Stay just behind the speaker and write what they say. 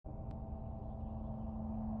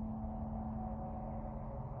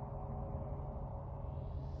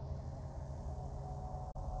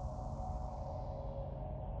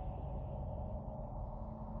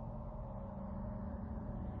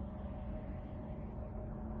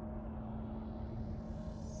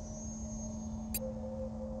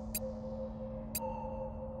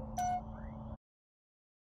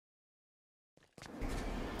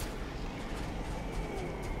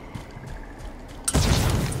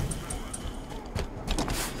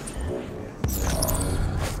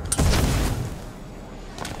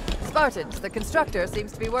Spartans, the constructor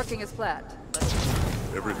seems to be working as planned.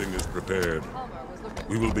 Everything is prepared.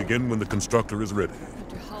 We will begin when the constructor is ready.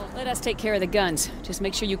 Let us take care of the guns. Just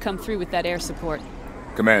make sure you come through with that air support.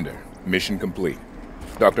 Commander, mission complete.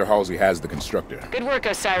 Dr. Halsey has the constructor. Good work,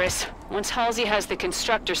 Osiris. Once Halsey has the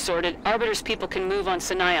constructor sorted, Arbiter's people can move on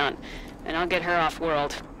Sinion, and I'll get her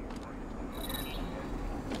off-world.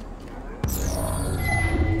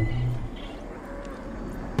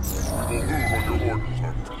 We will move on your orders,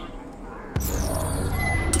 Arbiter.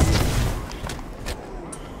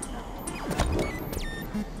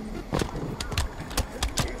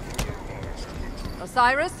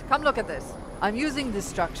 Osiris, come look at this. I'm using this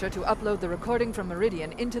structure to upload the recording from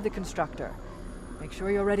Meridian into the constructor. Make sure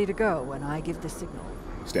you're ready to go when I give the signal.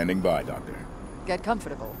 Standing by, Doctor. Get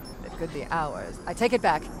comfortable. It could be hours. I take it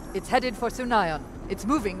back. It's headed for Sunion. It's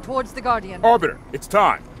moving towards the Guardian. Arbiter, it's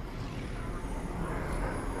time!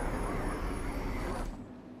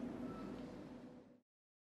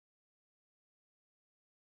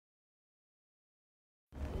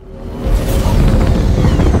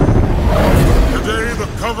 Today the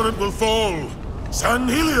Covenant will fall. San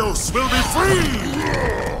Helios will be free!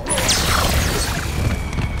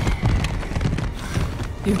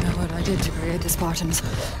 You know what I did to create the Spartans,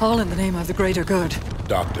 all in the name of the greater good.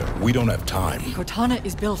 Doctor, we don't have time. Cortana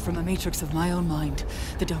is built from a matrix of my own mind.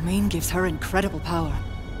 The domain gives her incredible power.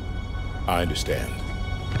 I understand.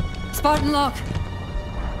 Spartan Locke!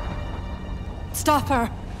 Stop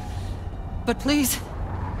her! But please,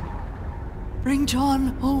 bring John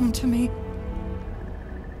home to me.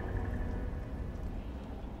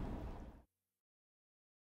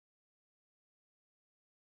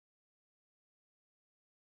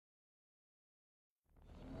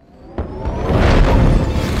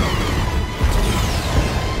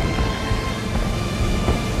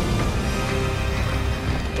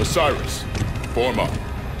 Osiris, form up.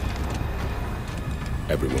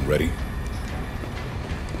 Everyone ready?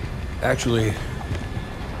 Actually,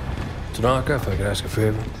 Tanaka, if I could ask a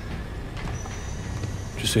favor.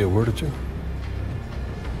 Just say a word or two.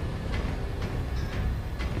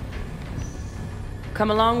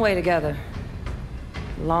 Come a long way together.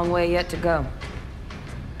 A long way yet to go.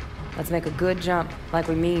 Let's make a good jump like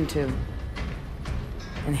we mean to.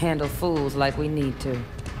 And handle fools like we need to.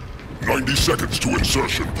 90 seconds to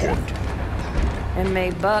insertion point. And may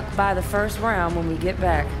buck by the first round when we get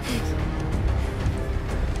back.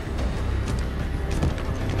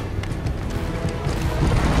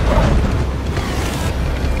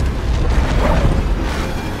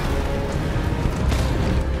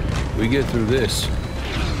 We get through this,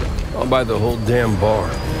 I'll buy the whole damn bar.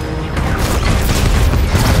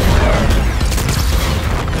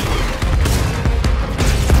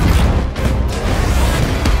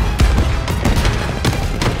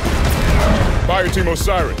 Fire Team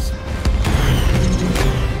Osiris.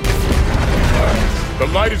 The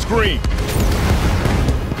light is green.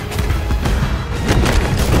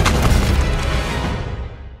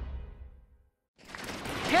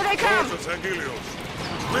 Here they come! San Helios.